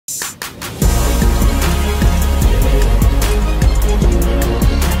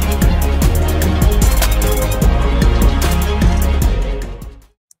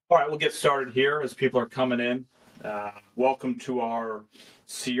we'll get started here as people are coming in. Welcome to our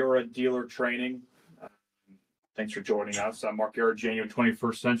Seura dealer training. Thanks for joining us. I'm Mark Aragino,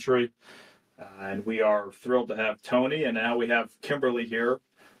 21st Century, and we are thrilled to have Tony, and now we have Kimberly here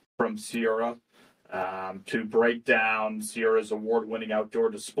from Seura to break down Seura's award-winning outdoor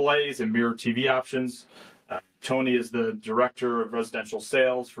displays and mirror TV options. Tony is the Director of Residential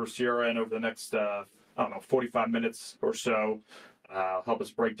Sales for Seura, and over the next 45 minutes or so, help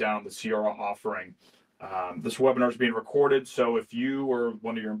us break down the Seura offering. This webinar is being recorded, so if you or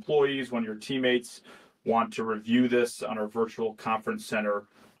one of your employees, one of your teammates want to review this on our virtual conference center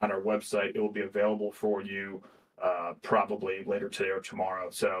on our website, it will be available for you probably later today or tomorrow.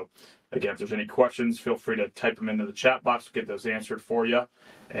 So again, if there's any questions, feel free to type them into the chat box. We'll get those answered for you.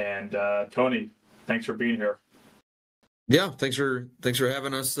 And Tony, thanks for being here. Yeah, thanks for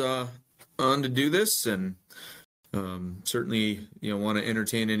having us on to do this, and certainly want to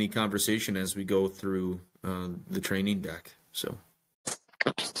entertain any conversation as we go through the training deck. So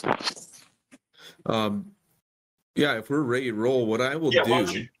yeah, if we're ready to roll, what I will do. You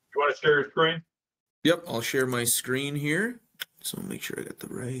want to share your screen? Yep, I'll share my screen here. So I'll make sure I got the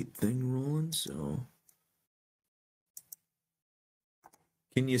right thing rolling. So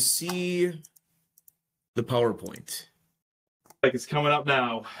can you see the PowerPoint? Like it's coming up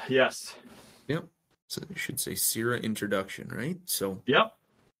now. Yes. Yep. So it should say Seura introduction, right? So yep.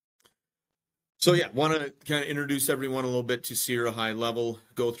 So yeah, want to kind of introduce everyone a little bit to Seura high level,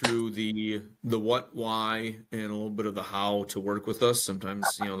 go through the what, why, and a little bit of the how to work with us.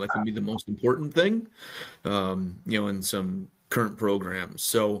 Sometimes, that can be the most important thing, in some current programs.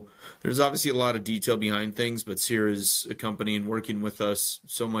 So there's obviously a lot of detail behind things, but Seura's a company and working with us,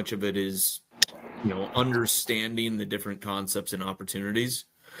 so much of it is, understanding the different concepts and opportunities.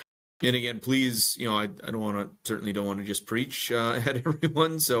 And again, please, I certainly don't want to just preach at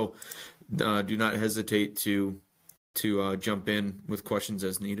everyone. So do not hesitate to jump in with questions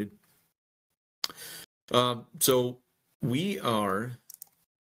as needed. So we are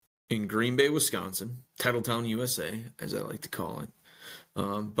in Green Bay, Wisconsin, Titletown, USA, as I like to call it.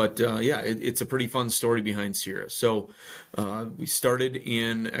 It's a pretty fun story behind Seura. So we started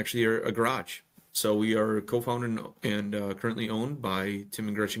in actually a garage. So we are co-founded and currently owned by Tim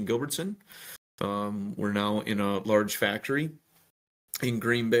and Gretchen Gilbertson. We're now in a large factory in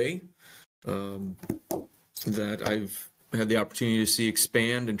Green Bay that I've had the opportunity to see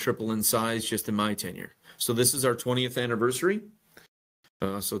expand and triple in size just in my tenure. So this is our 20th anniversary.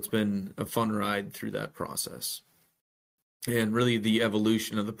 So it's been a fun ride through that process. And really the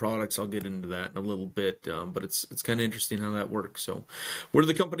evolution of the products, I'll get into that in a little bit, but it's kind of interesting how that works. So we're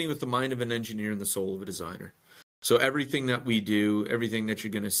the company with the mind of an engineer and the soul of a designer. So everything that we do, everything that you're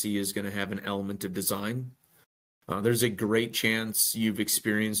going to see is going to have an element of design. There's a great chance you've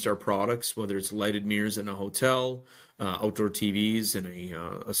experienced our products, whether it's lighted mirrors in a hotel, outdoor TVs in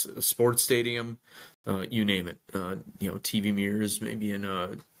a sports stadium, you name it. TV mirrors maybe in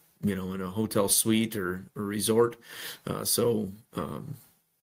a in a hotel suite or a resort.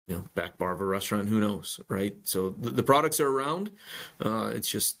 Back bar of a restaurant, who knows, right? So the products are around. It's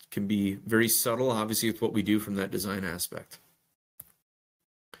just can be very subtle, obviously, with what we do from that design aspect.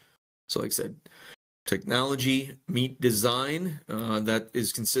 So like I said, technology meet design, that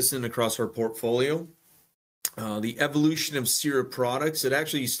is consistent across our portfolio. The evolution of Seura products, it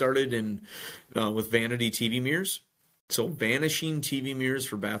actually started with vanity TV mirrors. So vanishing TV mirrors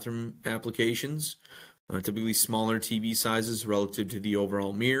for bathroom applications, typically smaller TV sizes relative to the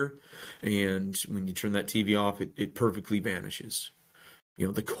overall mirror. And when you turn that TV off, it perfectly vanishes.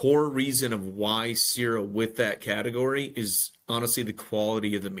 The core reason of why Seura with that category is honestly the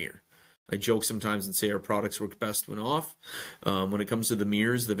quality of the mirror. I joke sometimes and say our products work best when off. When it comes to the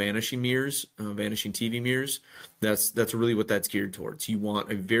mirrors, the vanishing mirrors, vanishing TV mirrors, that's really what that's geared towards. You want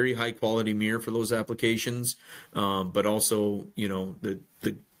a very high quality mirror for those applications, but also the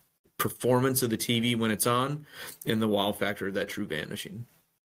performance of the TV when it's on, and the wow factor of that true vanishing.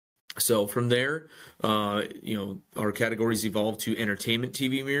 So from there, our categories evolved to entertainment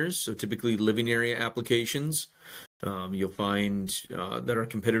TV mirrors. So typically living area applications. You'll find that our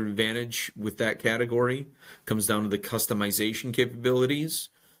competitive advantage with that category comes down to the customization capabilities.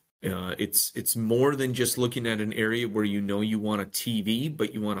 It's more than just looking at an area where you want a TV,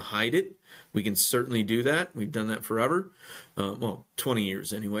 but you want to hide it. We can certainly do that. We've done that forever. 20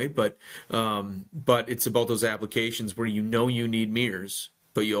 years anyway. But it's about those applications where you need mirrors,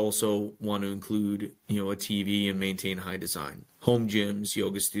 but you also want to include a TV and maintain high design. Home gyms,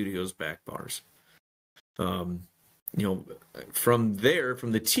 yoga studios, back bars. From there,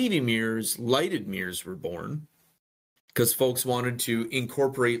 from the TV mirrors, lighted mirrors were born. because folks wanted to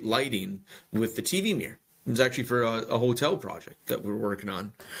incorporate lighting with the TV mirror. It was actually for a hotel project that we're working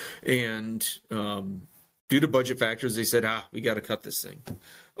on. And due to budget factors, they said, we got to cut this thing.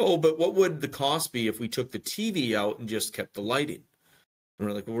 Oh, but what would the cost be if we took the TV out and just kept the lighting? And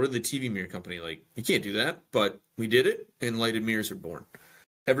we're like, well, we're the TV mirror company. Like, you can't do that. But we did it, and lighted mirrors are born.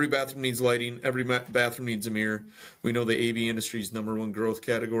 Every bathroom needs lighting. Every bathroom needs a mirror. We know the AV industry's #1 growth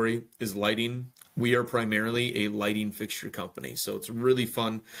category is lighting. We are primarily a lighting fixture company, so it's really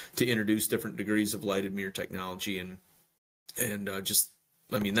fun to introduce different degrees of lighted mirror technology, and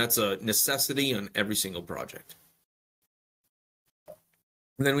that's a necessity on every single project.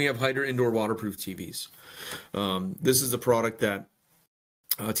 And then we have Hydra indoor waterproof TVs. This is a product that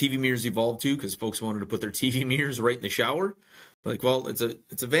TV mirrors evolved to because folks wanted to put their TV mirrors right in the shower. Like, well, it's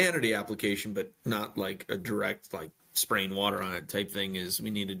a vanity application, but not like a direct like spraying water on it type thing. We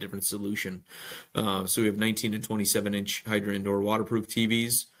need a different solution. So we have 19 and 27-inch Hydra indoor waterproof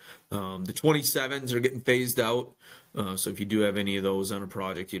TVs. The 27s are getting phased out. So if you do have any of those on a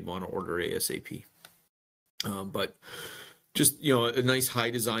project, you'd want to order ASAP. But just, a nice high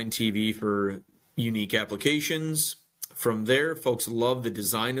design TV for unique applications. From there, folks love the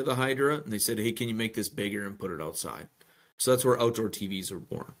design of the Hydra, and they said, hey, can you make this bigger and put it outside? So that's where outdoor TVs are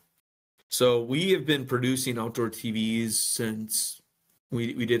born. So we have been producing outdoor TVs since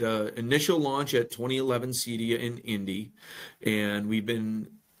we did an initial launch at 2011 CEDIA in Indy, and we've been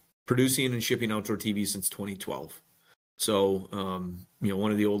producing and shipping outdoor TVs since 2012. So,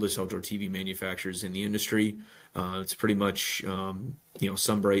 one of the oldest outdoor TV manufacturers in the industry. It's pretty much,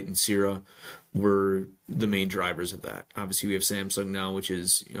 Sunbright and Seura were the main drivers of that. Obviously, we have Samsung now, which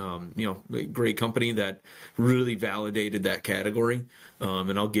is, a great company that really validated that category.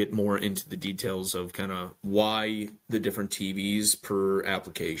 And I'll get more into the details of kind of why the different TVs per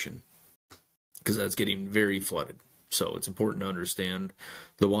application, because that's getting very flooded. So it's important to understand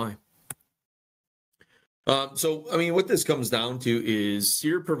the why. What this comes down to is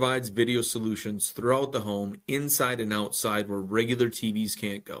Seura provides video solutions throughout the home, inside and outside, where regular TVs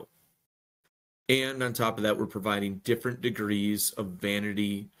can't go. And on top of that, we're providing different degrees of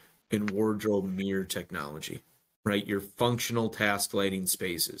vanity and wardrobe mirror technology, right? Your functional task lighting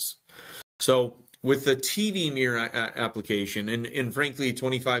spaces. So with the TV mirror application, and frankly,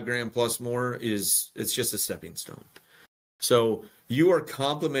 25 grand plus more it's just a stepping stone. So you are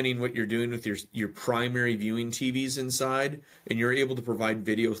complementing what you're doing with your primary viewing TVs inside, and you're able to provide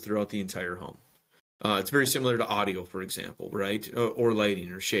video throughout the entire home. It's very similar to audio, for example, right? Or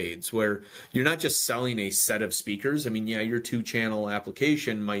lighting or shades, where you're not just selling a set of speakers. I mean, yeah, your 2-channel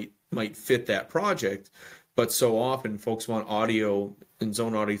application might fit that project, but so often folks want audio and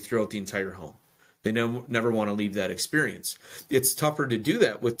zone audio throughout the entire home. They never want to leave that experience. It's tougher to do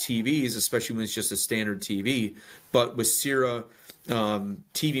that with TVs, especially when it's just a standard TV. But with Seura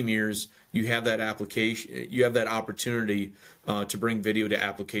TV mirrors, you have that application, you have that opportunity to bring video to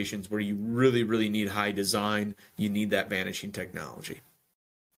applications where you really, really need high design. You need that vanishing technology.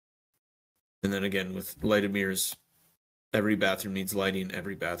 And then again, with lighted mirrors, every bathroom needs lighting,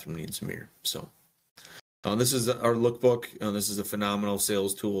 every bathroom needs a mirror. So this is our lookbook. This is a phenomenal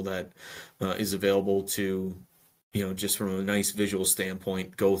sales tool that is available to, just from a nice visual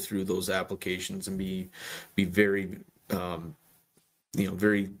standpoint, go through those applications and be very,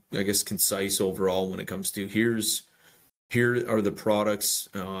 very, I guess, concise overall when it comes to here are the products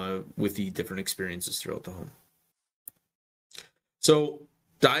with the different experiences throughout the home. So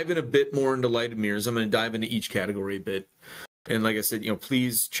dive in a bit more into lighted mirrors. I'm going to dive into each category a bit. And like I said,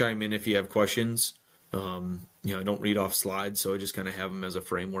 please chime in if you have questions. I don't read off slides, so I just kind of have them as a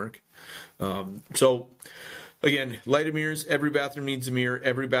framework. So again, lighted mirrors, every bathroom needs a mirror,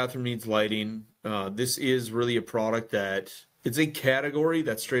 every bathroom needs lighting. This is really a product that it's a category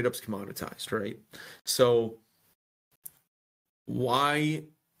that straight up's commoditized, right? So why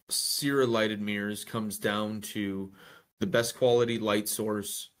Seura lighted mirrors comes down to the best quality light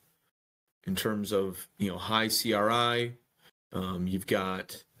source in terms of, high CRI. You've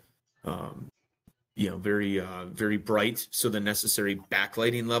got, very bright. So the necessary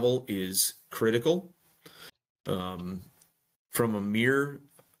backlighting level is critical. From a mirror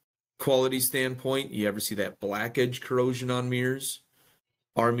quality standpoint, you ever see that black edge corrosion on mirrors?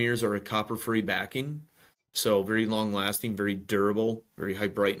 Our mirrors are a copper-free backing. So very long lasting, very durable, very high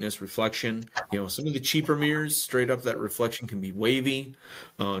brightness, reflection. Some of the cheaper mirrors, straight up, that reflection can be wavy,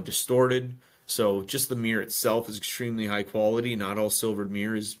 distorted. So just the mirror itself is extremely high quality. Not all silvered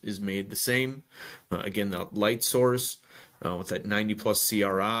mirror is made the same. Again, the light source with that 90 plus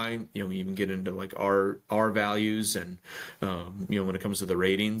CRI, we even get into like our values and, when it comes to the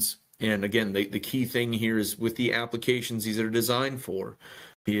ratings, And again, the key thing here is with the applications these are designed for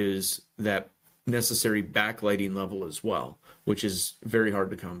is that necessary backlighting level as well, which is very hard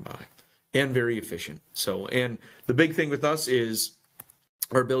to come by and very efficient. So, and the big thing with us is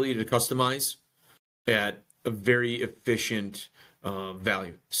our ability to customize at a very efficient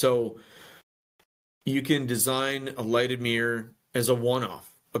value. So you can design a lighted mirror as a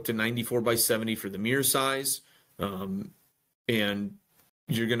one-off, up to 94 by 70 for the mirror size, and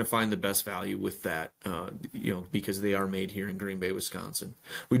you're going to find the best value with that, because they are made here in Green Bay, Wisconsin.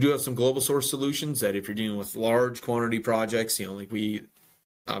 We do have some global source solutions that if you're dealing with large quantity projects, like we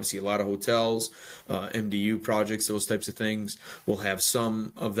obviously a lot of hotels, MDU projects, those types of things, we'll have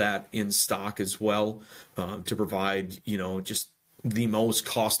some of that in stock as well to provide, just the most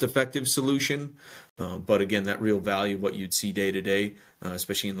cost-effective solution. But again, that real value of what you'd see day to day,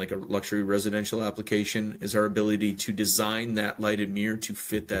 especially in like a luxury residential application, is our ability to design that lighted mirror to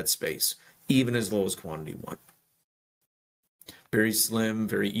fit that space, even as low as quantity one. Very slim,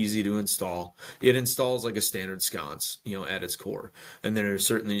 very easy to install. It installs like a standard sconce, at its core. And there are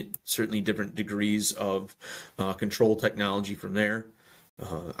certainly different degrees of control technology from there.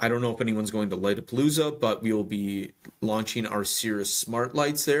 I don't know if anyone's going to Light-a-Palooza, but we will be launching our Seura smart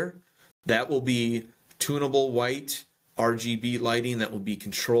lights there. That will be tunable white RGB lighting that will be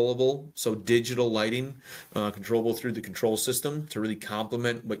controllable. So digital lighting, controllable through the control system to really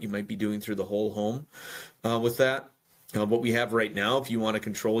complement what you might be doing through the whole home with that. What we have right now, if you want to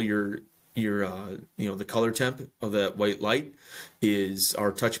control your the color temp of that white light, is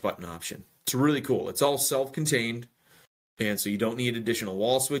our touch button option. It's really cool. It's all self-contained. And so you don't need additional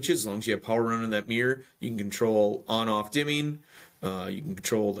wall switches. As long as you have power running that mirror, you can control on-off dimming. You can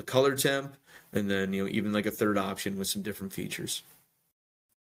control the color temp, and then even like a third option with some different features.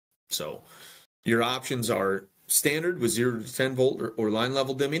 So your options are standard with 0 to 10 volt or line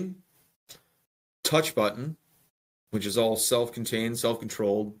level dimming, touch button, which is all self-contained,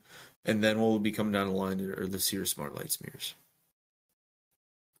 self-controlled, and then what will be coming down the line are the Seura Smart Lights mirrors.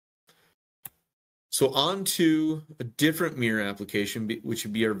 So on to a different mirror application, which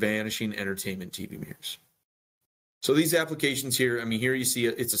would be our vanishing entertainment TV mirrors. So these applications here, here you see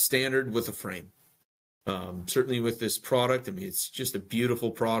it's a standard with a frame. Certainly with this product, it's just a beautiful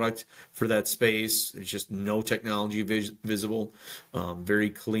product for that space. There's just no technology visible, very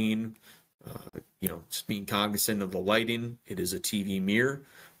clean. Just being cognizant of the lighting. It is a TV mirror.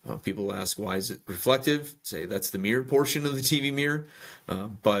 People ask, why is it reflective? Say that's the mirror portion of the TV mirror.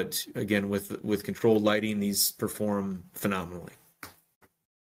 But again, with controlled lighting, these perform phenomenally.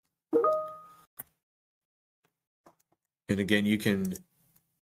 And again, you can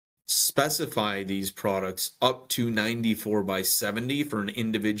specify these products up to 94 by 70 for an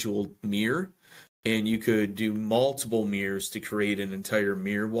individual mirror. And you could do multiple mirrors to create an entire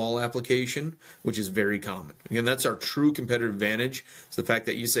mirror wall application, which is very common. Again, that's our true competitive advantage. It's the fact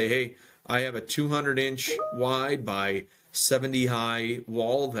that you say, hey, I have a 200-inch wide by 70 high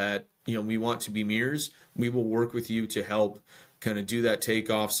wall that we want to be mirrors. We will work with you to help kind of do that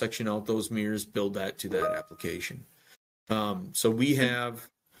takeoff, section out those mirrors, build that to that application. So we have.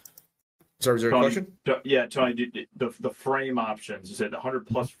 Sorry, was there a question? Yeah, Tony, the frame options. You said 100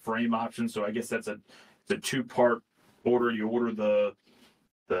 plus frame options, so I guess that's a two-part order. You order the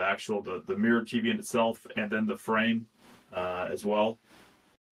mirror TV in itself, and then the frame as well.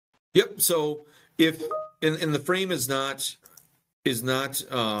 Yep. So if and the frame is not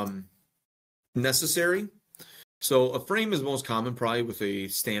necessary. So a frame is most common probably with a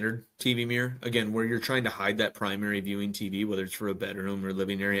standard TV mirror, again, where you're trying to hide that primary viewing TV, whether it's for a bedroom or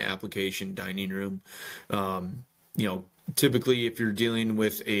living area application, dining room. Typically if you're dealing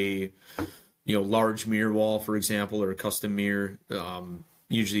with a, large mirror wall, for example, or a custom mirror,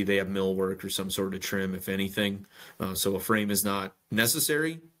 usually they have millwork or some sort of trim, if anything. So a frame is not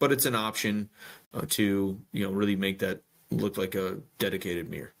necessary, but it's an option to, really make that look like a dedicated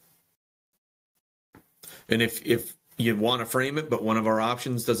mirror. And if you want to frame it, but one of our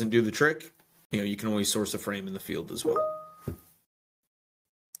options doesn't do the trick, you can always source a frame in the field as well.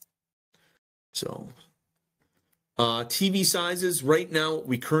 So, TV sizes, right now,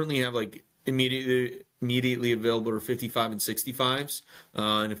 we currently have like immediately available are 55 and 65s.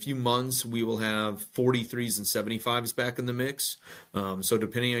 In a few months, we will have 43s and 75s back in the mix. So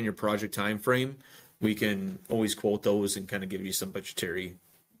depending on your project time frame, we can always quote those and kind of give you some budgetary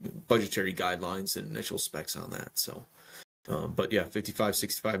guidelines and initial specs on that. So, but yeah, 55,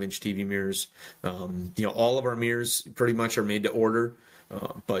 65-inch TV mirrors. All of our mirrors pretty much are made to order.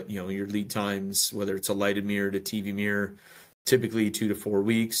 But your lead times, whether it's a lighted mirror to TV mirror, typically 2 to 4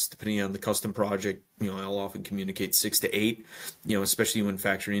 weeks, depending on the custom project. I'll often communicate 6 to 8, especially when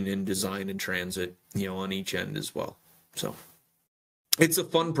factoring in design and transit, on each end as well. So it's a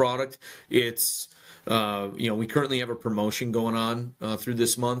fun product. It's, we currently have a promotion going on through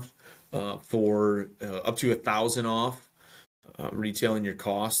this month for up to $1,000 off retailing your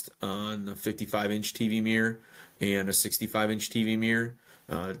cost on a 55-inch TV mirror and a 65-inch TV mirror.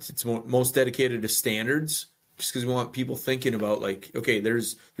 It's most dedicated to standards, just because we want people thinking about, like, okay,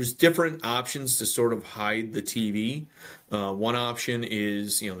 there's different options to sort of hide the TV. One option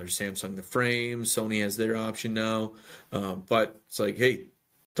is, there's Samsung the frame, Sony has their option now, but it's like, hey,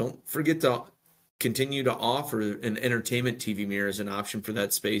 don't forget to continue to offer an entertainment TV mirror as an option for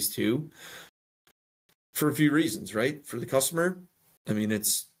that space too, for a few reasons, right? For the customer, I mean,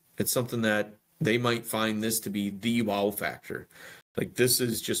 it's something that they might find this to be the wow factor. Like, this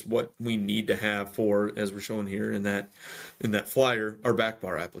is just what we need to have for, as we're showing here in that flyer, our back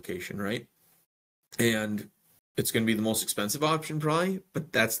bar application, right? And it's going to be the most expensive option probably,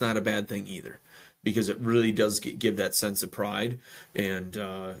 but that's not a bad thing either, because it really does give that sense of pride, and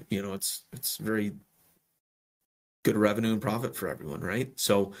it's very good revenue and profit for everyone, right?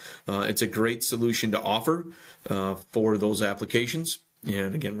 So it's a great solution to offer for those applications.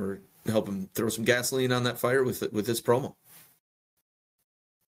 And again, we're helping throw some gasoline on that fire with this promo.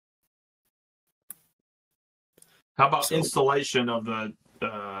 How about installation of the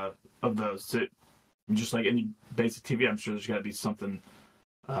just like any basic TV? I'm sure there's got to be something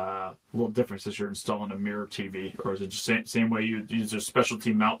a little different since you're installing a mirror TV, or is it just same way you use a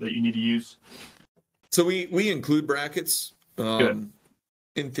specialty mount that you need to use? So we include brackets. Good.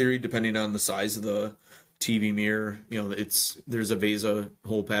 In theory, depending on the size of the TV mirror, there's a VESA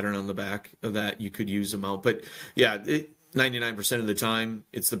hole pattern on the back of that. You could use a mount, but yeah, 99% of the time,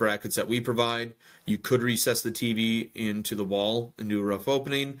 it's the brackets that we provide. You could recess the TV into the wall and do a rough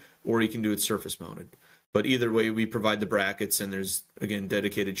opening, or you can do it surface mounted. But either way, we provide the brackets, and there's, again,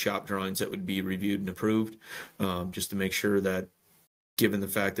 dedicated shop drawings that would be reviewed and approved, just to make sure that, given the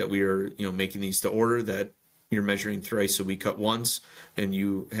fact that we are, making these to order, that you're measuring thrice, so we cut once, and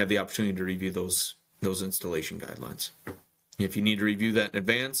you have the opportunity to review those installation guidelines. If you need to review that in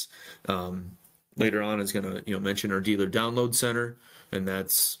advance, later on is going to mention our dealer download center, and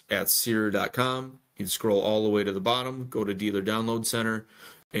that's at Seura.com. You scroll all the way to the bottom, go to dealer download center,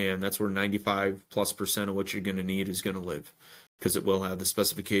 and that's where 95+% of what you're going to need is going to live, because it will have the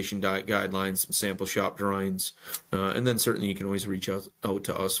specification guidelines, some sample shop drawings, and then certainly you can always reach out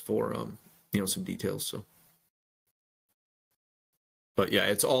to us for some details. So, but yeah,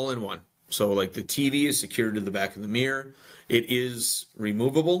 it's all in one. So like the TV is secured to the back of the mirror. It is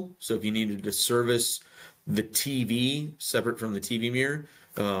removable. So if you needed to service the TV separate from the TV mirror,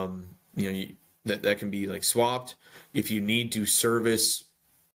 that can be like swapped. If you need to service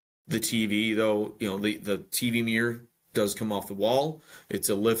the TV, though, the TV mirror does come off the wall. It's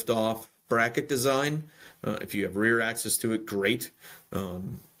a lift-off bracket design. If you have rear access to it, great.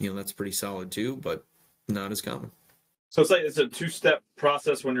 That's pretty solid too, but not as common. So it's a two-step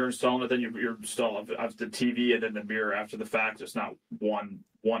process when you're installing it. Then you're installing the TV and then the mirror after the fact. It's not one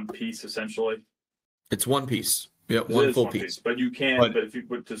piece essentially. It's one piece. Yeah, one full piece. But you can. But if you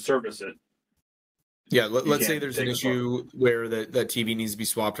put to service it. Yeah, let's say there's an issue where that TV needs to be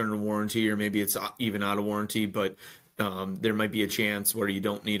swapped under warranty, or maybe it's even out of warranty, but there might be a chance where you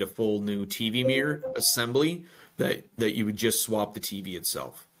don't need a full new TV mirror assembly, that you would just swap the TV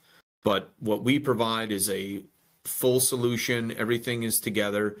itself. But what we provide is a full solution. Everything is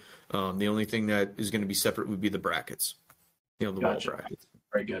together. The only thing that is going to be separate would be the brackets, the wall brackets.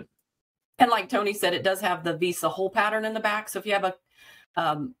 Very good. And like Tony said, it does have the VESA hole pattern in the back. So if you have a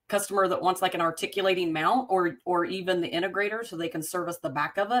customer that wants like an articulating mount, or even the integrator, so they can service the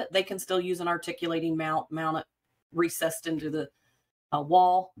back of it, they can still use an articulating mount it recessed into the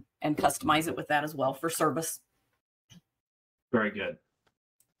wall, and customize it with that as well for service. Very good.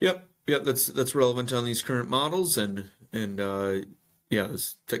 Yep, that's relevant on these current models, and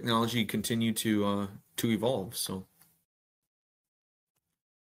this technology continue to evolve.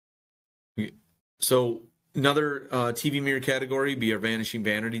 So another TV mirror category be our vanishing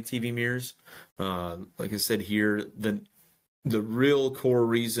vanity TV mirrors. Like I said here, the real core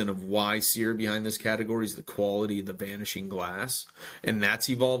reason of why Seura behind this category is the quality of the vanishing glass, and that's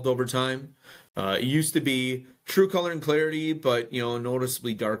evolved over time. It used to be true color and clarity, but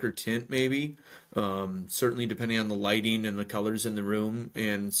noticeably darker tint maybe. Certainly depending on the lighting and the colors in the room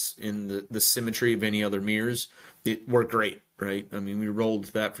and in the symmetry of any other mirrors, it worked great, right? I mean, we rolled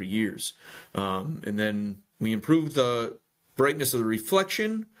that for years. And then we improved the brightness of the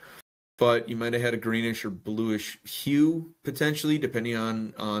reflection, but you might have had a greenish or bluish hue potentially, depending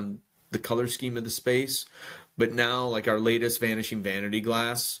on the color scheme of the space. But now, like our latest vanishing vanity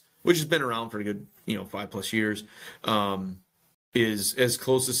glass, which has been around for a good 5+ years, is as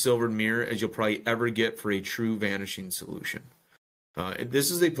close to silvered mirror as you'll probably ever get for a true vanishing solution.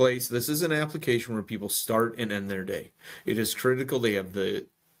 This is an application where people start and end their day. It is critical they have the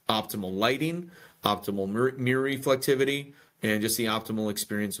optimal lighting, optimal mirror reflectivity, and just the optimal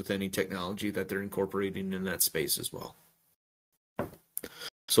experience with any technology that they're incorporating in that space as well.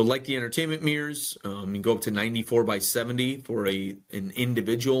 So like the entertainment mirrors, you can go up to 94 by 70 for an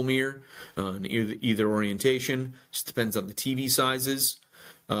individual mirror, either orientation. Just depends on the TV sizes.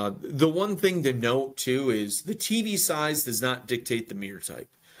 The one thing to note too is the TV size does not dictate the mirror type.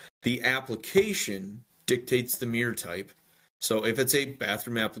 The application dictates the mirror type. So if it's a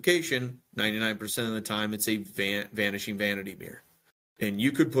bathroom application, 99% of the time it's a vanishing vanity mirror. And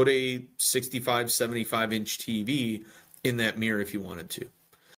you could put a 65, 75 inch TV in that mirror if you wanted to.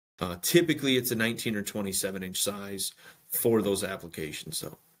 Typically it's a 19 or 27 inch size for those applications.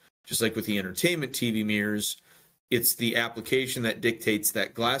 So just like with the entertainment TV mirrors, it's the application that dictates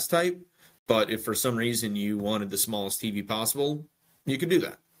that glass type. But if for some reason you wanted the smallest TV possible, you could do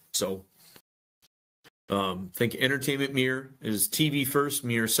that. So think entertainment mirror is TV first,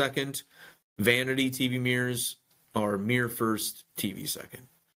 mirror second. Vanity TV mirrors are mirror first, TV second.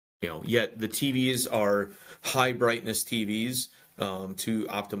 Yet the TVs are high brightness TVs to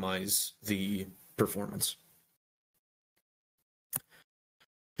optimize the performance.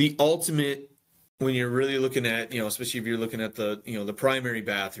 The ultimate, when you're really looking at, especially if you're looking at the, the primary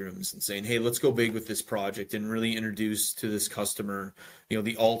bathrooms and saying, hey, let's go big with this project and really introduce to this customer,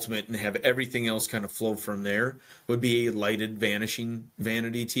 the ultimate and have everything else kind of flow from there, would be a lighted vanishing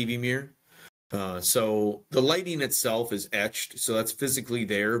vanity TV mirror. So the lighting itself is etched, so that's physically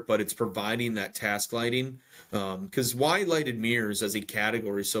there, but it's providing that task lighting. Because why lighted mirrors as a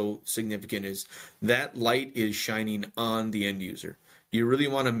category so significant is that light is shining on the end user. You really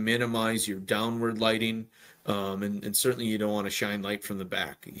want to minimize your downward lighting, and certainly you don't want to shine light from the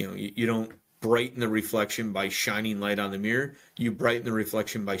back. You don't brighten the reflection by shining light on the mirror. You brighten the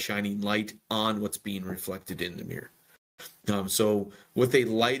reflection by shining light on what's being reflected in the mirror. So with a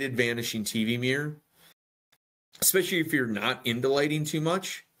lighted vanishing TV mirror, especially if you're not into lighting too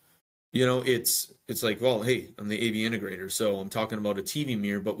much, it's like, well, hey, I'm the AV integrator, so I'm talking about a TV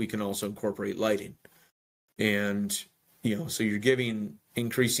mirror, but we can also incorporate lighting. And, so you're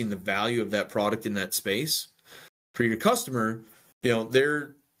increasing the value of that product in that space. For your customer,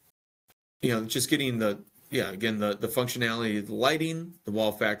 they're, just getting the functionality of the lighting, the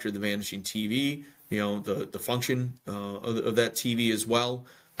wall factor of the vanishing TV, the function of that TV as well,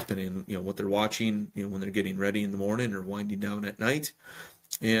 depending on, what they're watching, when they're getting ready in the morning or winding down at night.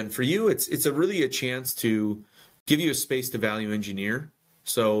 And for you, it's really a chance to give you a space to value engineer.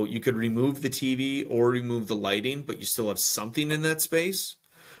 So you could remove the TV or remove the lighting, but you still have something in that space.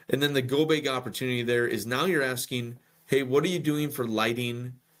 And then the go big opportunity there is now you're asking, hey, what are you doing for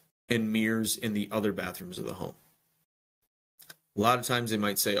lighting and mirrors in the other bathrooms of the home? A lot of times they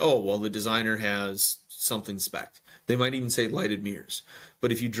might say, oh, well, the designer has something spec'd. They might even say lighted mirrors.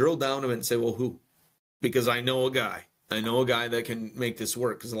 But if you drill down to it and say, well, who? Because I know a guy that can make this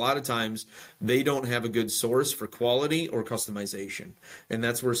work. Because a lot of times they don't have a good source for quality or customization. And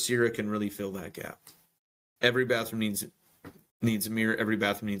that's where Seura can really fill that gap. Every bathroom needs a mirror. Every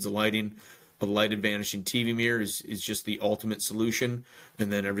bathroom needs a lighting. A lighted vanishing TV mirror is just the ultimate solution. And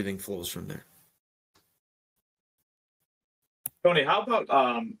then everything flows from there. Tony, how about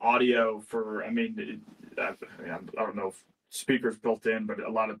audio for, I don't know if speakers built in, but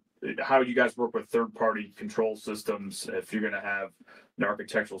how do you guys work with third-party control systems if you're going to have an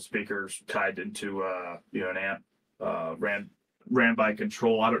architectural speakers tied into, an amp ran by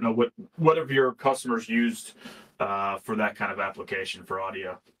control? I don't know what have your customers used for that kind of application for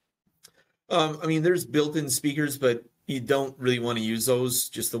audio? There's built-in speakers, but you don't really want to use those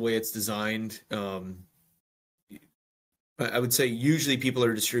just the way it's designed. I would say usually people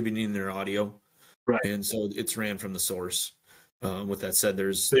are distributing their audio, right? And so it's ran from the source. With that said,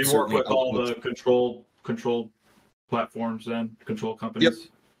 so you work with all the control platforms and control companies.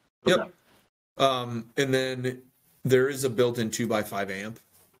 Yep. Okay. And then there is a built-in 2x5 amp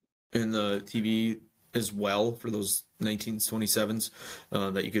in the TV as well for those 1927s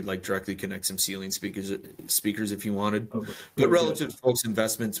that you could directly connect some ceiling speakers if you wanted. Okay. But relative to folks'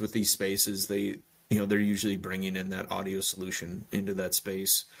 investments with these spaces, they're usually bringing in that audio solution into that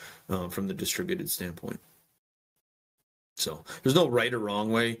space from the distributed standpoint. So there's no right or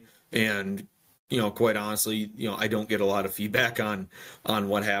wrong way. And, quite honestly, I don't get a lot of feedback on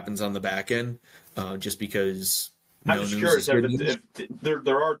what happens on the back end, just because I'm no just news curious is good news. if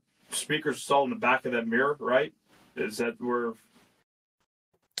there are speakers installed in the back of that mirror, right? Is that where?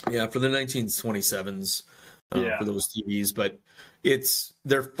 Yeah, for the 1927s, Yeah. for those TVs, but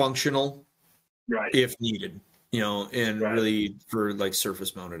they're functional Right. if needed, and Right. really for like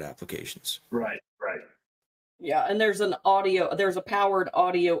surface mounted applications. Right. Yeah, and there's a powered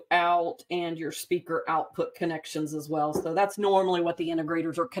audio out and your speaker output connections as well. So that's normally what the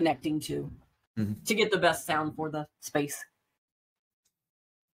integrators are connecting to get the best sound for the space.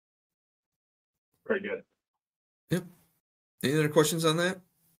 Very good. Yep. Any other questions on that?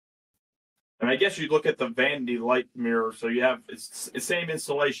 And I guess you look at the vanity light mirror, so you have it's the same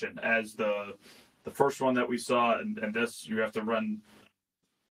installation as the first one that we saw, and this you have to run.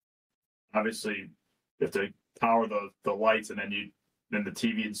 Obviously, you have to power the lights, and then the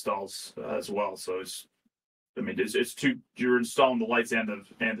TV installs as well. So it's two. You're installing the lights and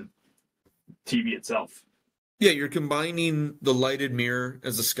the TV itself. Yeah, you're combining the lighted mirror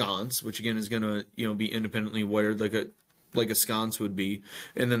as a sconce, which again is going to be independently wired like a sconce would be,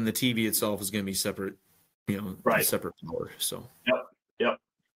 and then the TV itself is going to be separate, Right. separate power. So. Yep.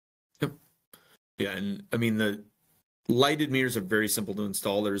 Yeah, and I mean the lighted mirrors are very simple to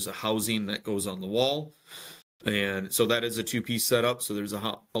install. There's a housing that goes on the wall, and so that is a two-piece setup. So there's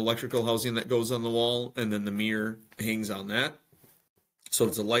a electrical housing that goes on the wall, and then the mirror hangs on that. So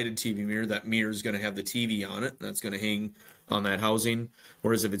it's a lighted TV mirror. That mirror is going to have the TV on it. That's going to hang on that housing.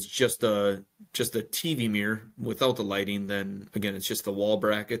 Whereas if it's just a TV mirror without the lighting, then again it's just the wall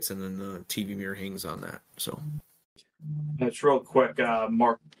brackets, and then the TV mirror hangs on that. So. That's real quick.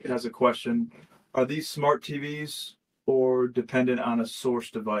 Mark has a question. Are these smart TVs or dependent on a source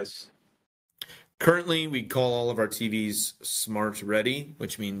device? Currently, we call all of our TVs smart ready,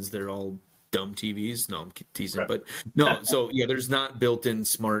 which means they're all dumb TVs. No, I'm teasing, Right. but no. So yeah, there's not built-in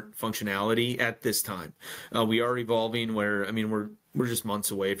smart functionality at this time. We are evolving where, I mean, we're just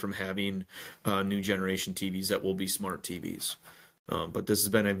months away from having new generation TVs that will be smart TVs. But this has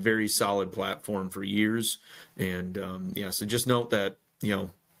been a very solid platform for years. And so just note that, in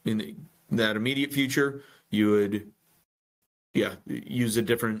that immediate future, you would, use a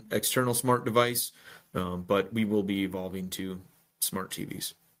different external smart device, but we will be evolving to smart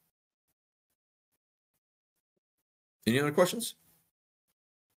TVs. Any other questions?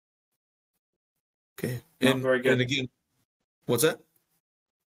 Okay. No, very good. And again, what's that?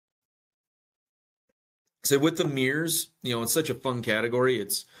 So with the mirrors, it's such a fun category.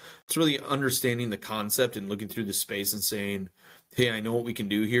 It's really understanding the concept and looking through the space and saying, hey, I know what we can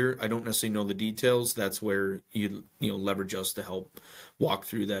do here. I don't necessarily know the details. That's where you leverage us to help walk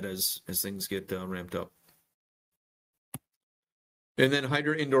through that as things get ramped up. And then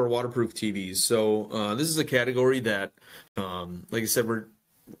Hydra indoor waterproof TVs. So this is a category that, like I said,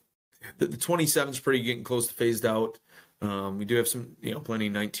 the 27's pretty getting close to phased out. We do have some, plenty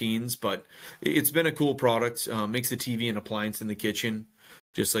of 19s, but it's been a cool product. Makes the TV an appliance in the kitchen,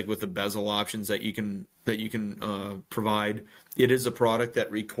 just like with the bezel options that you can provide. It is a product that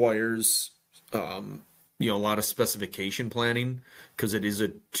requires a lot of specification planning because it is a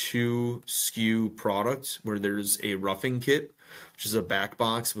 2 SKU product where there's a roughing kit, which is a back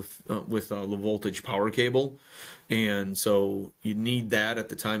box with a low voltage power cable. And so you need that at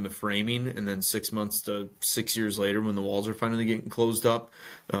the time of framing, and then 6 months to 6 years later, when the walls are finally getting closed up,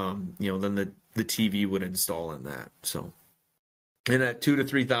 then the TV would install in that. So, and at $2,000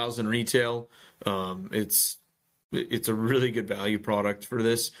 to $3,000 retail, it's a really good value product for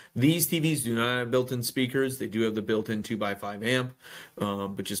this. These TVs do not have built-in speakers. They do have the built-in 2x5 amp,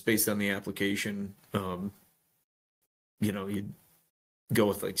 but just based on the application, you'd go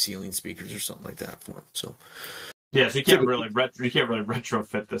with like ceiling speakers or something like that for them. So. Yeah, so you can't really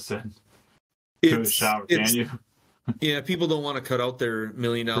retrofit this in to a shower, can you? Yeah, people don't want to cut out their $1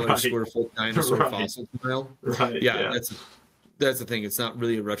 million square foot dinosaur fossil tile. Right. Yeah, that's the thing. It's not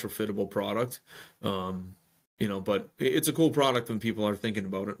really a retrofittable product, but it's a cool product when people are thinking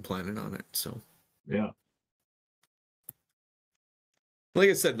about it and planning on it. So yeah. Like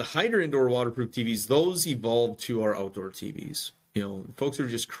I said, the Hydra indoor waterproof TVs, those evolved to our outdoor TVs. Folks are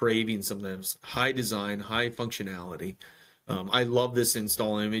just craving sometimes high design, high functionality. I love this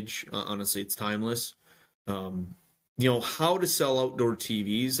install image. Honestly, it's timeless. How to sell outdoor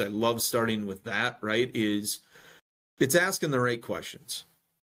TVs. I love starting with that, right? It's asking the right questions.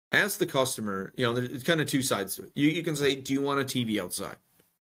 Ask the customer, there's kind of two sides to it. You can say, do you want a TV outside?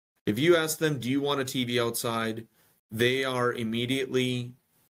 If you ask them, do you want a TV outside? They are immediately,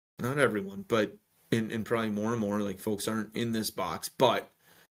 not everyone, but and probably more and more, like folks aren't in this box, but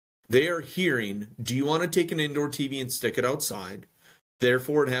They are hearing, do you want to take an indoor TV and stick it outside?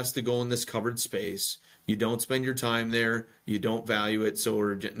 Therefore, it has to go in this covered space. You don't spend your time there. You don't value it. So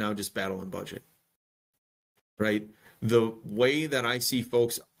we're now just battling budget, right? The way that I see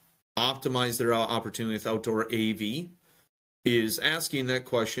folks optimize their opportunity with outdoor AV is asking that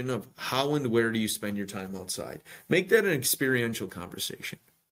question of how and where do you spend your time outside? Make that an experiential conversation.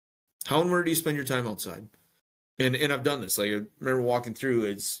 How and where do you spend your time outside? And I've done this. Like, I remember walking through,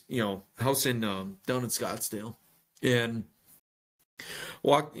 it's, house in down in Scottsdale, and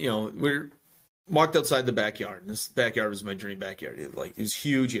walked outside the backyard. And this backyard was my dream backyard. It was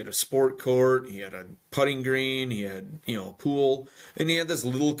huge. He had a sport court, he had a putting green, he had, a pool, and he had this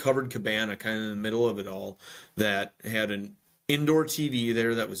little covered cabana kind of in the middle of it all that had an indoor TV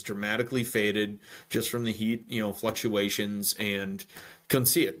there that was dramatically faded just from the heat, fluctuations, and couldn't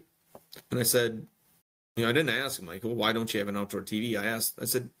see it. And I said, I didn't ask him, like, well, why don't you have an outdoor TV? I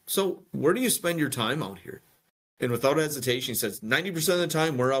said, so where do you spend your time out here? And without hesitation, he says, 90% of the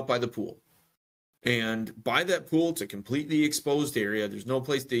time we're out by the pool. And by that pool, it's a completely exposed area. There's no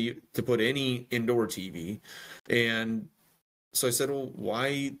place to put any indoor TV. And so I said, well,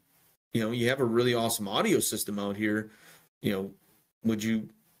 why, you have a really awesome audio system out here. Would you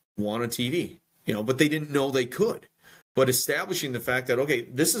want a TV? But they didn't know they could. But establishing the fact that, okay,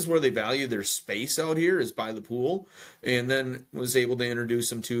 this is where they value their space out here is by the pool, and then was able to introduce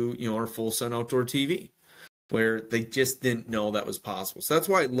them to, our full sun outdoor TV, where they just didn't know that was possible. So that's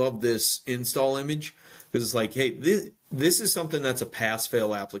why I love this install image, because it's like, hey, this is something that's a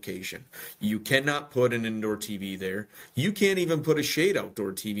pass-fail application. You cannot put an indoor TV there. You can't even put a shade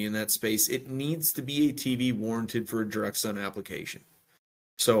outdoor TV in that space. It needs to be a TV warranted for a direct sun application.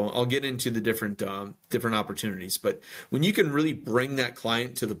 So I'll get into the different opportunities, but when you can really bring that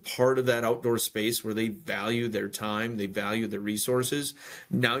client to the part of that outdoor space where they value their time, they value their resources,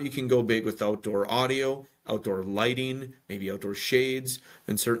 now you can go big with outdoor audio, outdoor lighting, maybe outdoor shades,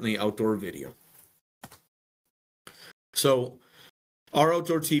 and certainly outdoor video. So our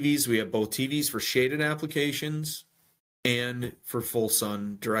outdoor TVs, we have both TVs for shaded applications and for full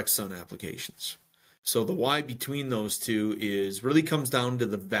sun, direct sun applications. So the why between those two really comes down to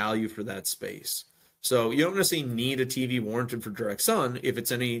the value for that space. So you don't necessarily need a TV warranted for direct sun if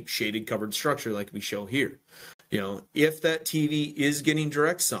it's any shaded covered structure like we show here. If that TV is getting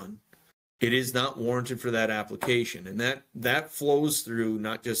direct sun, it is not warranted for that application. And that flows through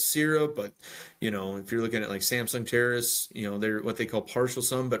not just Seura, but, if you're looking at like Samsung Terrace, they're what they call partial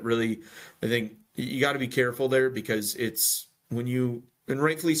sun, but really, I think you got to be careful there, because it's and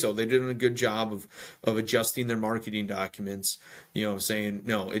rightfully so, they did a good job of adjusting their marketing documents, saying,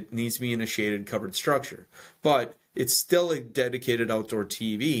 no, it needs to be in a shaded covered structure. But it's still a dedicated outdoor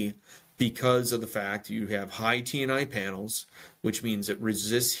TV because of the fact you have high T&I panels, which means it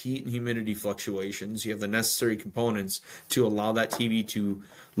resists heat and humidity fluctuations. You have the necessary components to allow that TV to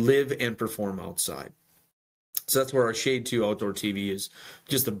live and perform outside. So that's where our Shade 2 outdoor TV is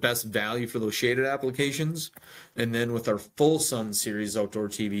just the best value for those shaded applications. And then with our Full Sun series outdoor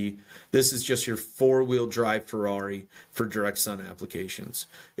TV, this is just your 4-wheel drive Ferrari for direct sun applications.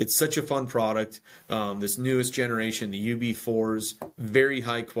 It's such a fun product. This newest generation, the UB4s, very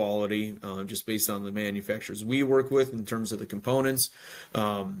high quality, just based on the manufacturers we work with in terms of the components.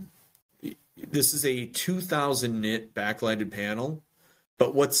 This is a 2000 nit backlighted panel,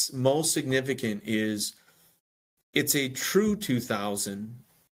 but what's most significant is it's a true 2000.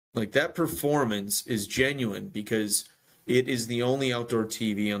 Like, that performance is genuine because it is the only outdoor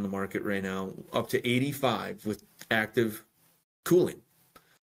TV on the market right now up to 85 with active cooling.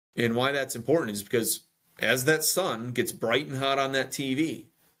 And why that's important is because as that sun gets bright and hot on that TV,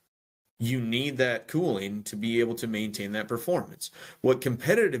 you need that cooling to be able to maintain that performance. What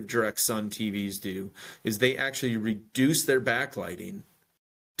competitive direct sun TVs do is they actually reduce their backlighting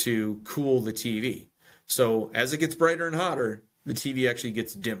to cool the TV. So as it gets brighter and hotter, the TV actually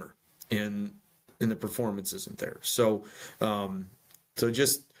gets dimmer, and the performance isn't there. So,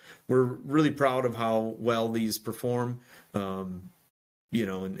 just we're really proud of how well these perform, and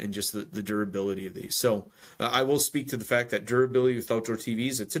just the durability of these. So I will speak to the fact that durability with outdoor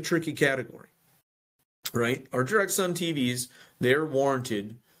TVs, it's a tricky category, right? Our direct sun TVs, they're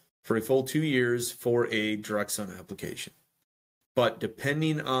warranted for a full 2 years for a direct sun application. But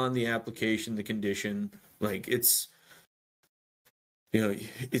depending on the application, the condition, like it's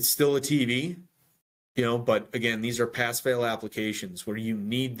still a TV, but again, these are pass-fail applications where you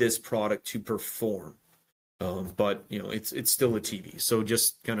need this product to perform. But it's still a TV. So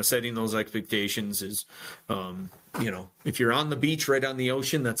just kind of setting those expectations is, if you're on the beach right on the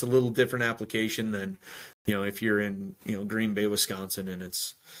ocean, that's a little different application than, if you're in, Green Bay, Wisconsin, and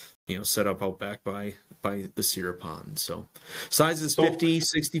it's, set up out back by the Seura pond. So size is 50,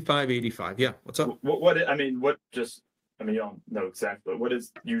 65, 85. Yeah. What's up? You don't know exactly, but what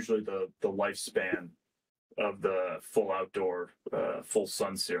is usually the lifespan of the full outdoor, full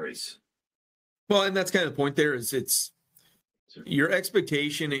sun series? Well, and that's kind of the point there is your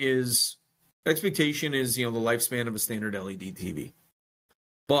expectation is the lifespan of a standard LED TV.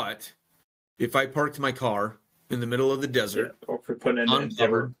 But if I parked my car in the middle of the desert, or if we're putting in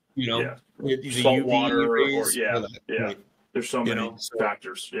uncovered, salt water, rays, right. There's so many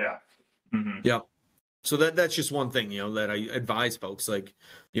factors. Yeah. Mm-hmm. Yeah. So that's just one thing, that I advise folks, like,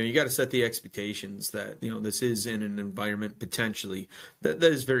 you got to set the expectations that, this is in an environment potentially that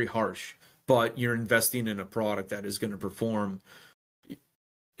is very harsh, but you're investing in a product that is going to perform,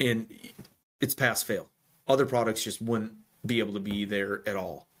 and it's pass fail. Other products just wouldn't be able to be there at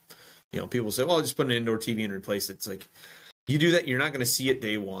all. People say, well, I'll just put an indoor TV and replace it. It's like, you do that, you're not going to see it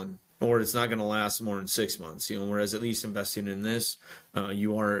day one, or it's not going to last more than 6 months. Whereas at least investing in this,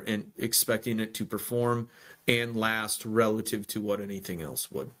 you are expecting it to perform and last relative to what anything else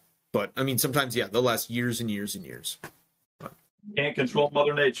would. But I mean, sometimes, they'll last years and years and years. But, can't control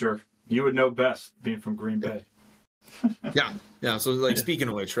Mother Nature. You would know best, being from Green Bay. Yeah. So, like, speaking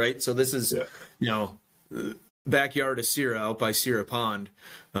of which, right? So this is, backyard of Seura out by Seura Pond.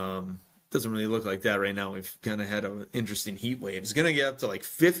 Doesn't really look like that right now. We've kind of had an interesting heat wave. It's going to get up to like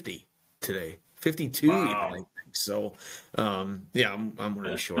 50 today, 52 even, I think. So, I'm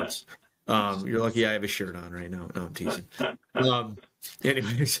wearing shorts. You're lucky I have a shirt on right now. No, I'm teasing.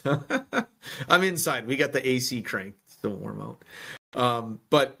 Anyways, I'm inside. We got the AC cranked. It's still warm out.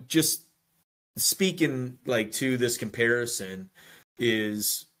 But just speaking like to this comparison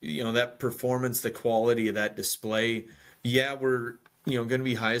is, that performance, the quality of that display. Yeah, we're going to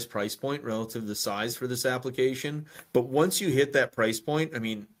be highest price point relative to the size for this application. But once you hit that price point, I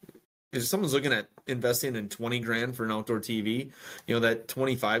mean, if someone's looking at investing in 20 grand for an outdoor TV, that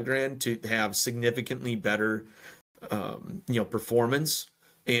 25 grand to have significantly better, performance,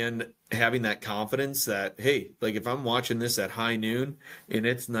 and having that confidence that, hey, like if I'm watching this at high noon and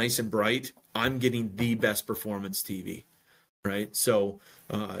it's nice and bright, I'm getting the best performance TV. Right. So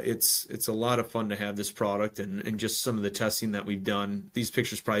it's a lot of fun to have this product, and just some of the testing that we've done. These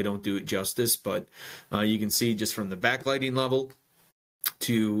pictures probably don't do it justice, but you can see just from the backlighting level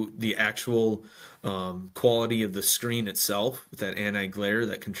to the actual quality of the screen itself with that anti-glare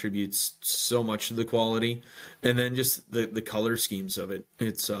that contributes so much to the quality, and then just the color schemes of it.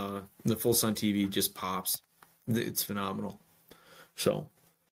 It's the full sun TV just pops. It's phenomenal. So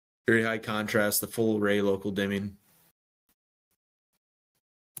very high contrast, the full array local dimming.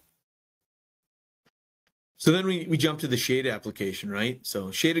 So then we jump to the shade application, right? So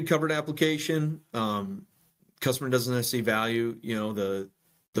shaded covered application, customer doesn't necessarily value,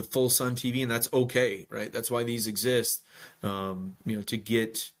 the full sun TV, and that's okay, right? That's why these exist, to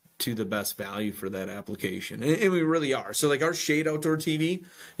get to the best value for that application. And we really are. So like our shade outdoor TV,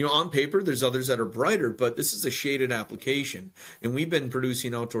 on paper, there's others that are brighter, but this is a shaded application. And we've been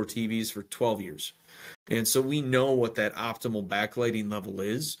producing outdoor TVs for 12 years. And so we know what that optimal backlighting level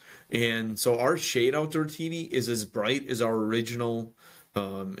is. And so our shade outdoor TV is as bright as our original,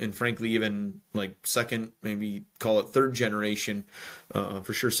 and frankly, even like second, maybe call it third generation,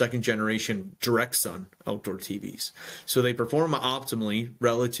 for sure, second generation direct sun outdoor TVs. So they perform optimally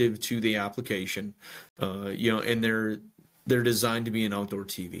relative to the application, and they're designed to be an outdoor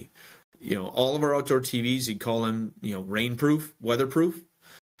TV. All of our outdoor TVs, you call them, rainproof, weatherproof.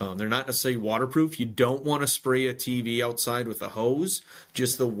 They're not necessarily waterproof. You don't want to spray a TV outside with a hose.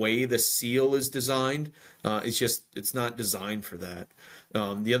 Just the way the seal is designed, it's not designed for that.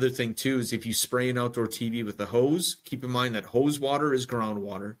 The other thing too is if you spray an outdoor TV with a hose, keep in mind that hose water is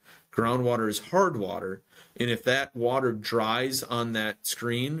groundwater. Groundwater is hard water. And if that water dries on that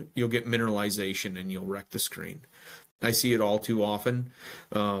screen, you'll get mineralization and you'll wreck the screen. I see it all too often.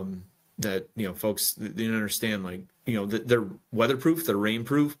 That, folks, they didn't understand, like, they're weatherproof, they're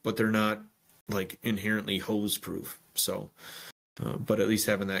rainproof, but they're not like inherently hose proof. So, but at least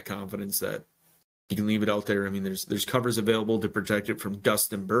having that confidence that you can leave it out there. I mean, there's covers available to protect it from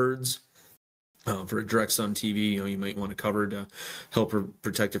dust and birds. For a direct sun TV, you might want a cover to help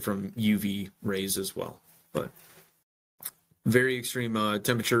protect it from UV rays as well. But very extreme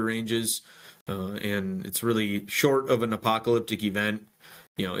temperature ranges, and it's really short of an apocalyptic event.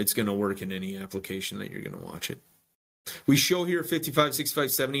 It's going to work in any application that you're going to watch it. We show here 55,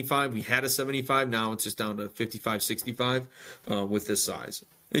 65, 75. We had a 75. Now it's just down to 55, 65 with this size.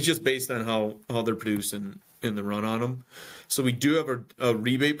 It's just based on how they're produced and the run on them. So we do have a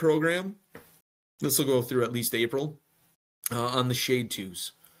rebate program. This will go through at least April on the Shade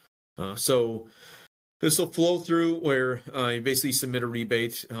 2s. So this will flow through where you basically submit a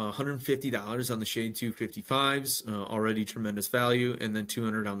rebate, $150 on the Shade 2 55s, already tremendous value, and then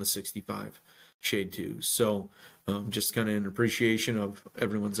 $200 on the 65 Shade 2. So just kind of an appreciation of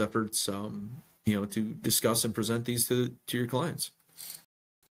everyone's efforts, to discuss and present these to your clients.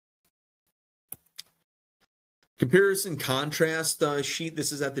 Comparison contrast sheet.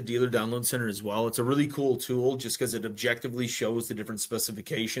 This is at the Dealer Download Center as well. It's a really cool tool just because it objectively shows the different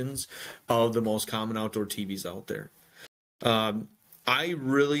specifications of the most common outdoor TVs out there.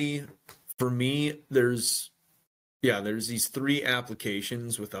 For me, there's these 3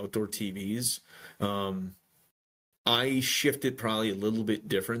 applications with outdoor TVs. I shifted probably a little bit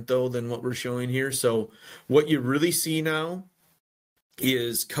different though than what we're showing here. So what you really see now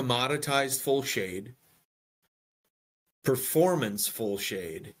is commoditized full shade, performance full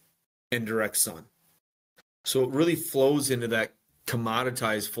shade, and direct sun. So it really flows into that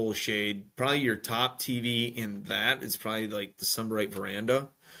commoditized full shade. Probably your top TV in that is probably like the Sunbright Veranda.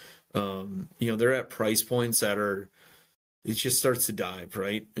 They're at price points that it just starts to dive,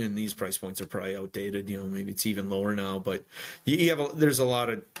 right? And these price points are probably outdated. Maybe it's even lower now, but there's a lot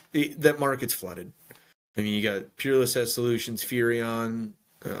of that market's flooded. I mean, you got Peerless has solutions, Furrion,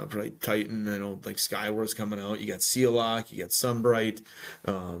 right, Titan, I know like Skywar's coming out. You got Sealock, you got Sunbright.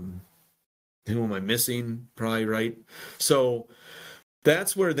 Who am I missing? Probably, right? So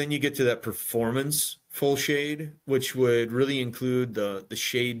that's where then you get to that performance full shade, which would really include the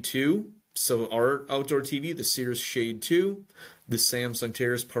Shade 2. So our outdoor TV, the Sears Shade 2, the Samsung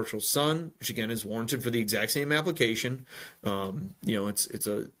Terrace Partial Sun, which again is warranted for the exact same application. It's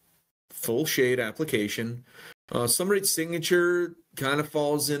a full shade application. Sunbright Signature kind of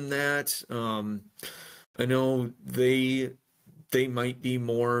falls in that. I know they might be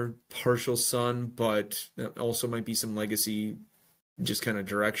more partial sun, but also might be some legacy, just kind of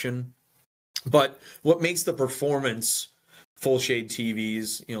direction. But what makes the performance full shade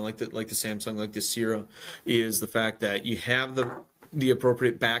TVs, like the Samsung, like the Seura, is the fact that you have the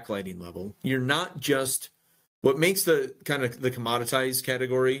appropriate backlighting level. You're not just what makes the kind of the commoditized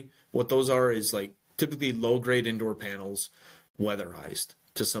category. What those are is like typically low grade indoor panels, weatherized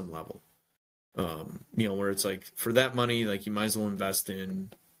to some level. Where it's like for that money, like you might as well invest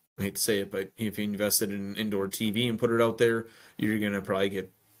in, I hate to say it, but if you invested in an indoor TV and put it out there, you're going to probably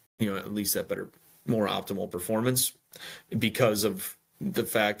get, at least that better, more optimal performance because of the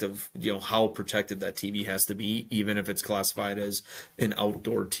fact of, how protected that TV has to be, even if it's classified as an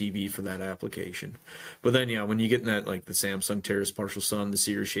outdoor TV for that application. But then, when you get in that, like the Samsung Terrace Partial Sun, the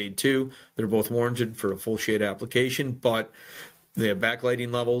Sears Shade 2, they're both warranted for a full shade application, but they have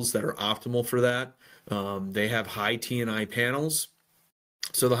backlighting levels that are optimal for that. They have high TNI panels.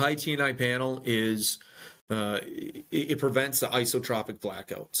 So the high TNI panel is, it prevents the isotropic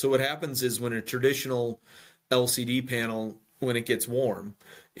blackout. So what happens is when a traditional LCD panel, when it gets warm,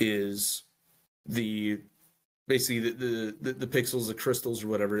 is basically the pixels, the crystals or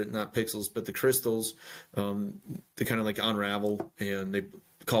whatever, not pixels, but the crystals, they kind of like unravel and they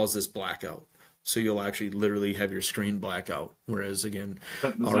cause this blackout. So you'll actually literally have your screen blackout. Whereas again,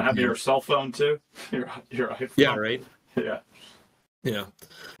 does it have your cell phone too? Your iPhone. Yeah, right. Yeah. Yeah.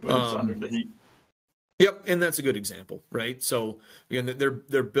 When it's under the heat. Yep, and that's a good example, right? So again,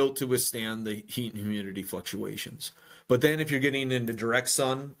 they're built to withstand the heat and humidity fluctuations. But then if you're getting into direct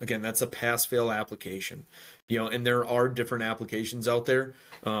sun, again, that's a pass-fail application. And there are different applications out there.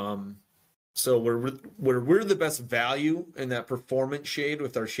 So where we're the best value in that performance shade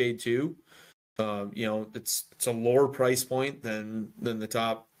with our Shade 2. It's a lower price point than the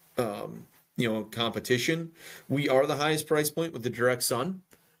top competition. We are the highest price point with the direct sun,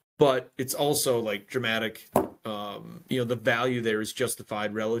 but it's also like dramatic. The value there is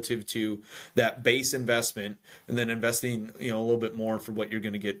justified relative to that base investment, and then investing a little bit more for what you're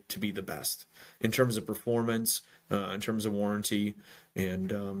going to get to be the best in terms of performance, in terms of warranty, and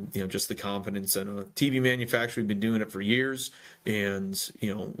just the confidence in a TV manufacturer. We've been doing it for years, and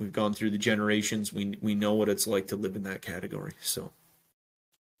we've gone through the generations. We know what it's like to live in that category. So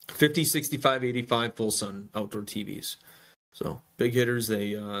 50, 65, 85 full sun outdoor TVs. So big hitters.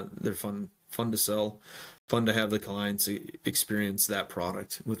 They're fun to sell, fun to have the clients experience that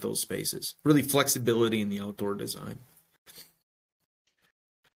product with those spaces. Really flexibility in the outdoor design.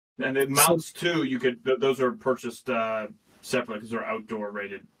 And the mounts too, those are purchased separately because they're outdoor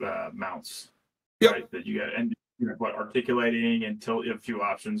rated mounts. Yep. Right, that you get, and articulating and a few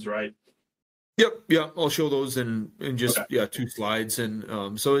options, right? Yep. Yeah, I'll show those in just 2 slides,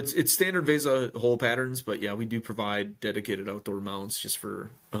 and so it's standard VESA hole patterns, but we do provide dedicated outdoor mounts just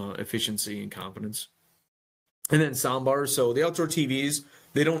for efficiency and confidence. And then sound bars. So the outdoor TVs,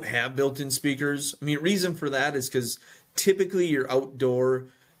 they don't have built-in speakers. I mean, reason for that is because typically your outdoor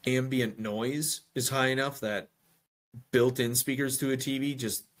ambient noise is high enough that built-in speakers to a TV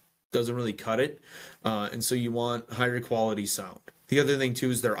just doesn't really cut it. And so you want higher quality sound. The other thing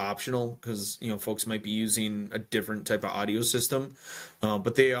too is they're optional because, you know, folks might be using a different type of audio system,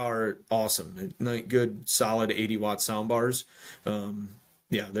 but they are awesome. Good, solid 80-watt sound bars.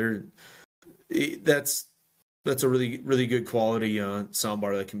 Yeah, that's a really, really good quality sound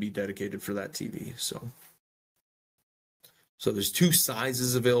bar that can be dedicated for that TV. So there's two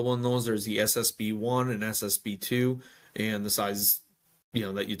sizes available in those. There's the SSB1 and SSB2, and the size, you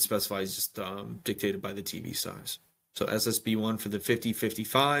know, that you'd specify is just dictated by the TV size. So SSB1 for the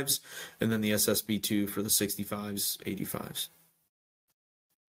 50-55s, and then the SSB2 for the 65s, 85s.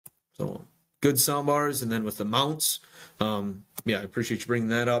 So good sound bars, and then with the mounts, yeah, I appreciate you bringing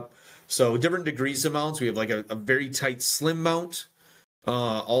that up. So different degrees of mounts. We have like a very tight slim mount,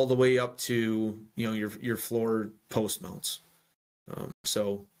 all the way up to, you know, your floor post mounts.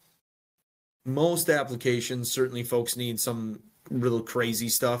 So most applications, certainly folks need some real crazy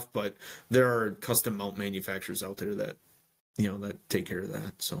stuff, but there are custom mount manufacturers out there that, you know, that take care of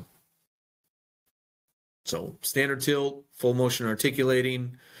that. So standard tilt, full motion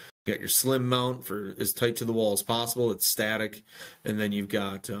articulating. You got your slim mount for as tight to the wall as possible. It's static, and then you've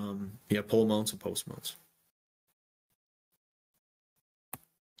got pole mounts and post mounts.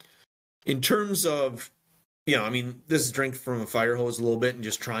 In terms of, you know, I mean, this is drink from a fire hose a little bit, and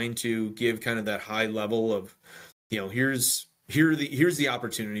just trying to give kind of that high level of, you know, here's the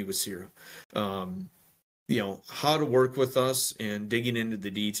opportunity with Seura. You know, how to work with us and digging into the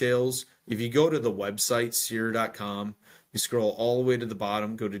details. If you go to the website, Seura.com, you scroll all the way to the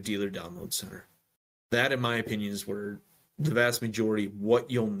bottom, go to Dealer Download Center. That, in my opinion, is where the vast majority of what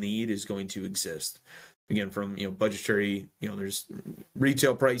you'll need is going to exist. Again, from, you know, budgetary, you know, there's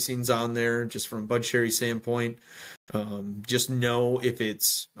retail pricings on there just from a budgetary standpoint. Just know if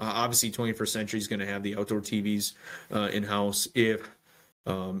it's obviously 21st Century is going to have the outdoor TVs in-house. If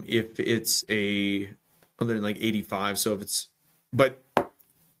it's a other than like 85, so if it's, but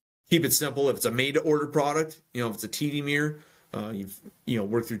keep it simple. If it's a made-to-order product, you know, if it's a TV mirror, you've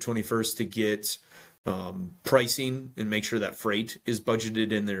worked through 21st to get pricing and make sure that freight is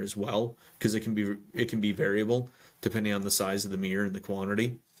budgeted in there as well, because it can be variable depending on the size of the mirror and the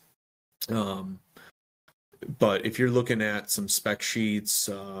quantity. But if you're looking at some spec sheets,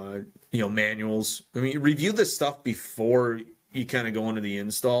 manuals, I mean, review this stuff before you kind of go into the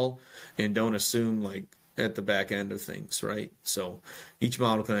install, and don't assume like at the back end of things, right? So each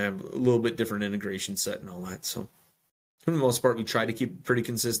model can have a little bit different integration set and all that. So for the most part, we try to keep it pretty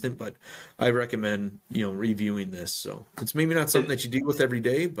consistent, but I recommend, you know, reviewing this. So it's maybe not something that you deal with every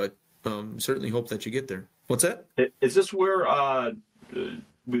day, but certainly hope that you get there. What's that? Is this where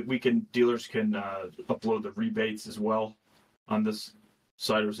dealers can upload the rebates as well on this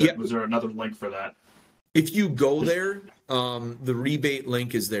site, or was there another link for that? If you go there, the rebate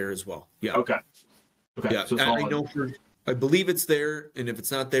link is there as well. Yeah. Okay. Yeah, so I believe it's there, and if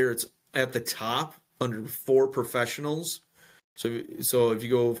it's not there, it's at the top under for professionals. So if you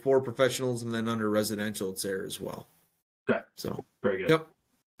go for professionals and then under residential, it's there as well. Okay. So very good. Yep.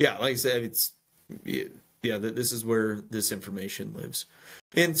 Yeah, like I said, this is where this information lives.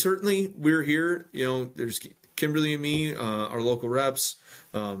 And certainly we're here, you know, there's Kimberly and me, our local reps,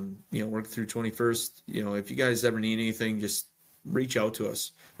 work through 21st. You know, if you guys ever need anything, just reach out to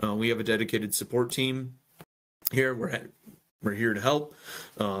us. We have a dedicated support team here. We're here to help.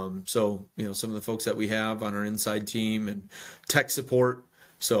 So, you know, some of the folks that we have on our inside team and tech support.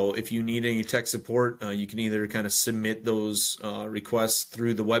 So if you need any tech support, you can either kind of submit those requests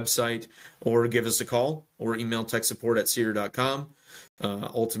through the website, or give us a call, or email techsupport@seura.com.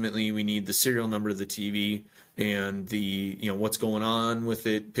 Ultimately, we need the serial number of the TV and the, you know, what's going on with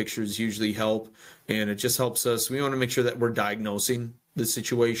it. Pictures usually help, and it just helps us. We want to make sure that we're diagnosing the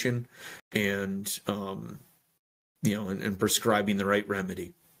situation and, and prescribing the right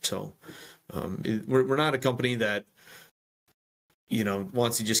remedy. So we're not a company that, you know,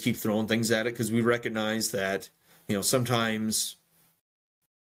 wants to just keep throwing things at it, because we recognize that, you know, sometimes,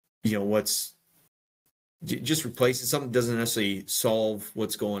 you know, what's just replacing something doesn't necessarily solve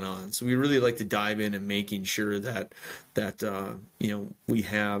what's going on. So we really like to dive in and making sure that we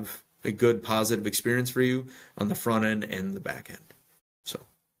have a good positive experience for you on the front end and the back end. So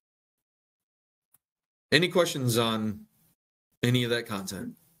any questions on any of that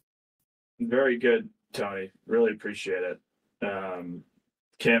content? Very good, Tony. Really appreciate it.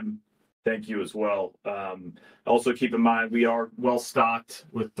 Kim, Thank you as well. Also keep in mind, we are well stocked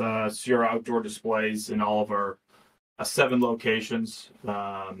with Seura outdoor displays in all of our 7 locations.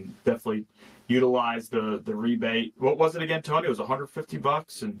 Definitely utilize the rebate. What was it again, Tony? It was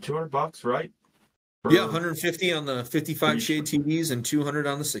 $150 and $200, right? Yeah, 150 on the 55 shade TVs and 200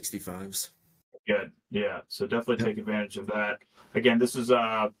 on the 65s. Good. Yeah. So definitely take advantage of that. Again, this is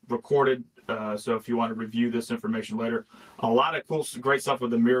recorded. So if you want to review this information later, a lot of cool, great stuff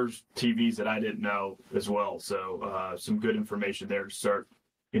with the mirrors TVs that I didn't know as well. So some good information there to start,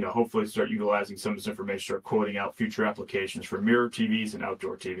 hopefully start utilizing some of this information, start quoting out future applications for mirror TVs and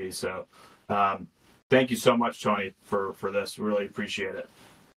outdoor TVs. So thank you so much, Tony, for this. Really appreciate it.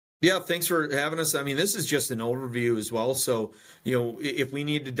 Yeah, thanks for having us. I mean, this is just an overview as well. So, if we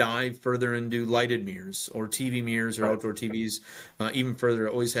need to dive further into lighted mirrors or TV mirrors or outdoor TVs, even further,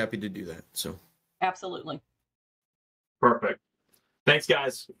 always happy to do that. So, Absolutely. Perfect. Thanks,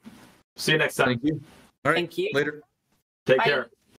 guys. See you next time. Thank you. All right. Thank you. Later. Take Bye. care.